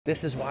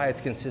This is why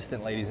it's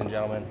consistent, ladies and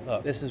gentlemen.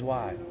 Look, this is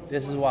why.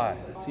 This is why.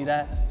 See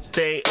that?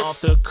 Stay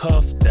off the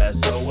cuff, that's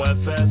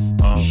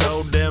OFF.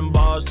 Show them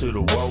bars to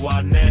the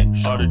worldwide net.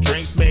 Are the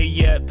drinks made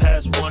yet?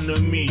 Pass one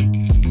to me.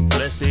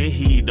 Blessed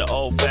he, the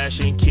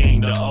old-fashioned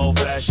king, the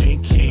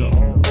old-fashioned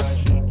king.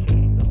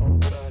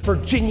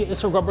 Virginia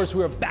Historic Rubbers,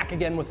 we are back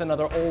again with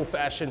another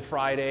old-fashioned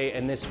Friday,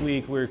 and this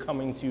week we're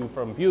coming to you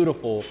from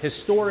beautiful,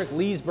 historic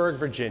Leesburg,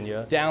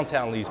 Virginia,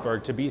 downtown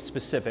Leesburg to be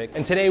specific.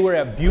 And today we're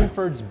at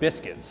Buford's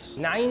Biscuits.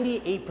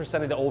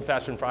 98% of the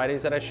old-fashioned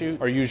Fridays that I shoot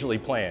are usually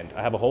planned.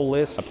 I have a whole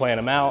list, I plan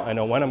them out, I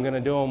know when I'm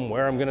gonna do them,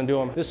 where I'm gonna do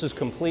them. This is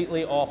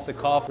completely off the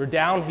cuff. We're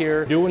down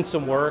here doing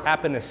some work,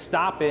 happened to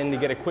stop in to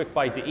get a quick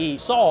bite to eat,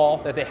 saw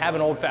that they have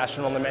an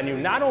old-fashioned on the menu,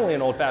 not only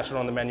an old-fashioned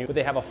on the menu, but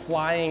they have a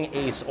Flying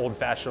Ace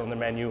old-fashioned on the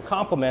menu,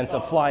 compliments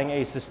of Flying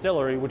Ace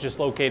Distillery, which is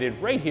located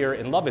right here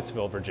in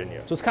Lovettsville,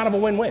 Virginia. So it's kind of a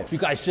win-win. If you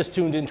guys just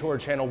tuned into our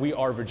channel, we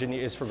are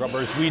Virginia Historic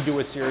Rubbers. We do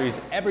a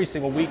series every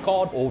single week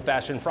called Old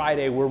Fashioned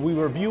Friday, where we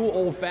review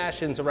old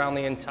fashions around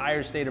the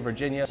entire state of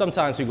Virginia.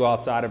 Sometimes we go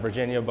outside of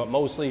Virginia, but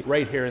mostly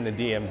right here in the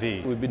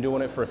DMV. We've been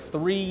doing it for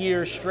 3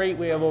 years straight.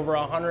 We have over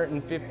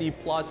 150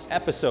 plus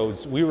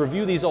episodes. We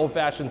review these old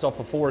fashions off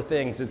of 4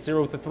 things. It's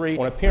 0 to 3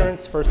 on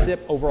appearance, first sip,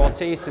 overall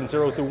taste, and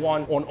 0 to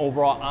 1 on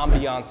overall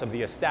ambiance of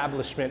the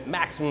establishment.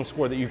 Maximum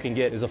score that you can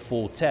get is a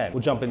full 10.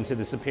 We'll jump into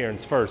this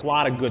appearance first. A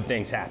lot of good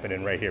things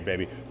happening right here,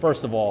 baby.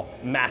 First of all,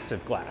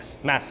 massive glass,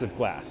 massive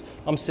glass.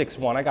 I'm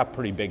 6'1", I got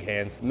pretty big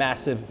hands.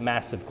 Massive,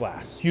 massive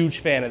glass. Huge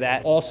fan of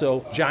that.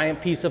 Also,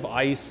 giant piece of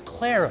ice,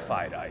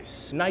 clarified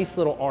ice. Nice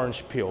little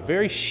orange peel.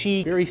 Very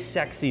chic, very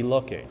sexy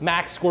looking.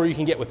 Max score you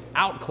can get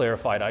without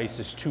clarified ice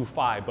is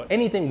 2.5, but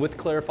anything with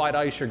clarified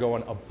ice, you're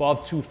going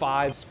above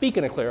 2.5.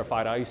 Speaking of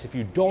clarified ice, if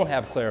you don't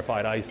have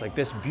clarified ice, like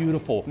this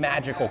beautiful,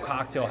 magical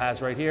cocktail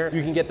has right here,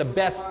 you can get the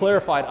best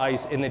clarified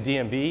ice in the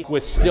DMV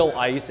with still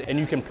ice, and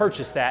you can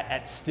purchase that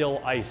at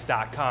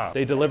stillice.com.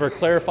 They deliver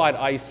clarified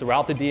ice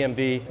throughout the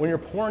DMV. When you're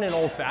pouring an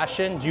old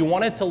fashioned, do you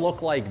want it to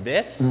look like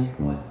this,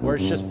 where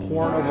it's just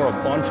pouring over a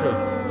bunch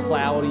of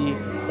cloudy,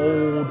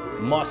 old,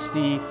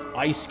 musty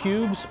ice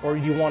cubes, or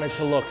do you want it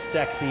to look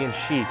sexy and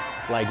chic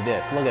like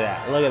this? Look at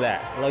that, look at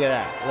that, look at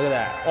that, look at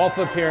that. Off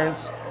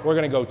appearance, we're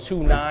gonna go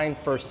 2.9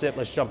 first sip.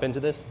 Let's jump into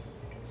this.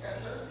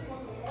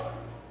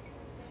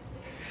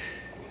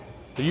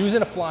 They're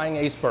using a Flying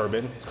Ace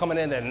bourbon. It's coming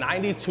in at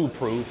 92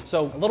 proof,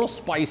 so a little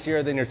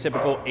spicier than your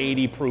typical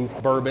 80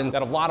 proof bourbons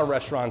that a lot of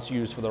restaurants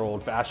use for their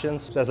old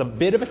fashions. So it has a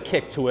bit of a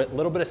kick to it, a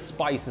little bit of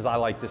spice, as I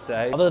like to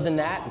say. Other than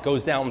that, it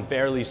goes down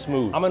fairly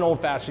smooth. I'm an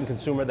old fashioned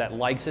consumer that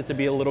likes it to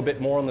be a little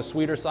bit more on the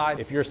sweeter side.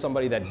 If you're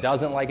somebody that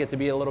doesn't like it to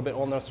be a little bit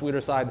on the sweeter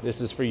side,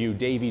 this is for you.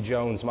 Davy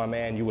Jones, my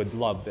man, you would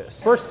love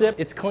this. First sip,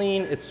 it's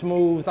clean, it's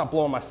smooth, it's not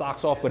blowing my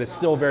socks off, but it's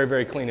still very,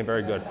 very clean and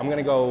very good. I'm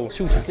gonna go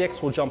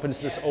 2.6, we'll jump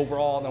into this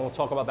overall, and then we'll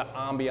talk about the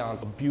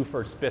ambiance of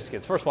Buford's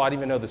Biscuits. First of all, I didn't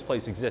even know this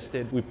place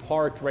existed. We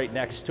parked right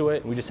next to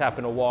it. We just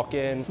happened to walk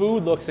in.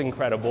 Food looks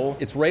incredible.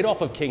 It's right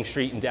off of King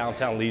Street in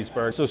downtown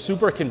Leesburg, so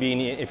super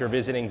convenient if you're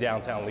visiting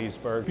downtown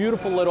Leesburg.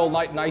 Beautiful little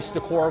nice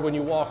decor when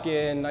you walk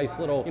in. Nice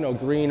little,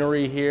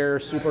 greenery here.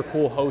 Super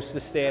cool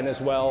hostess stand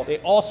as well. They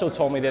also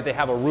told me that they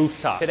have a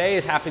rooftop. Today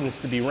it happens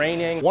to be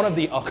raining. One of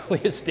the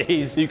ugliest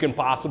days you can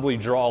possibly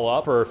draw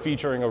up for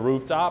featuring a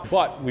rooftop,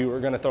 but we were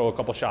gonna throw a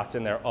couple shots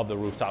in there of the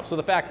rooftop. So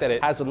the fact that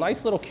it has a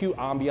nice little cute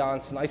ambiance,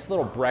 nice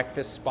little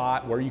breakfast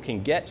spot where you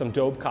can get some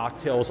dope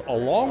cocktails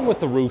along with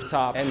the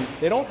rooftop, and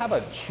they don't have a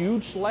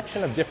huge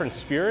selection of different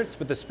spirits,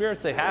 but the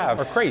spirits they have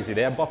are crazy.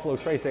 They have Buffalo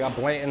Trace, they got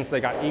Blanton's, they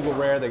got Eagle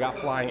Rare, they got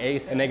Flying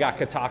Ace, and they got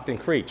Catoctin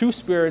Creek. 2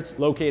 spirits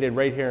located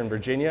right here in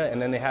Virginia,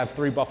 and then they have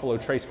 3 Buffalo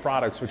Trace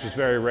products, which is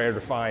very rare to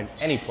find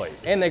any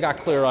place. And they got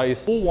clear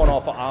ice. Full one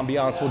off of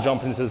ambiance. We'll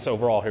jump into this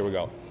overall. Here we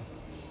go.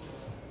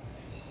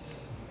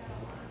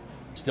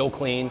 Still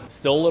clean,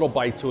 still a little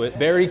bite to it.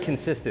 Very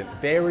consistent,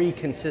 very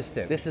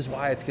consistent. This is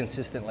why it's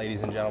consistent, ladies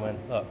and gentlemen.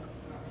 Look,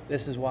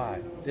 this is why,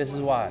 this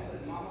is why.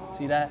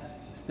 See that?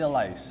 Still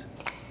ice.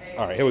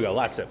 All right, here we go,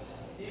 last sip.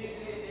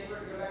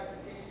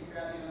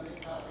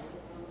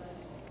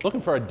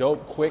 Looking for a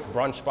dope, quick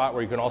brunch spot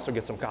where you can also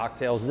get some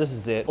cocktails. This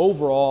is it.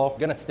 Overall,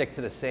 gonna stick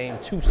to the same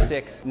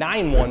 2.6,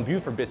 9.1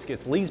 Buford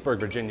Biscuits, Leesburg,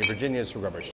 Virginia. Virginia Historic Rubbers.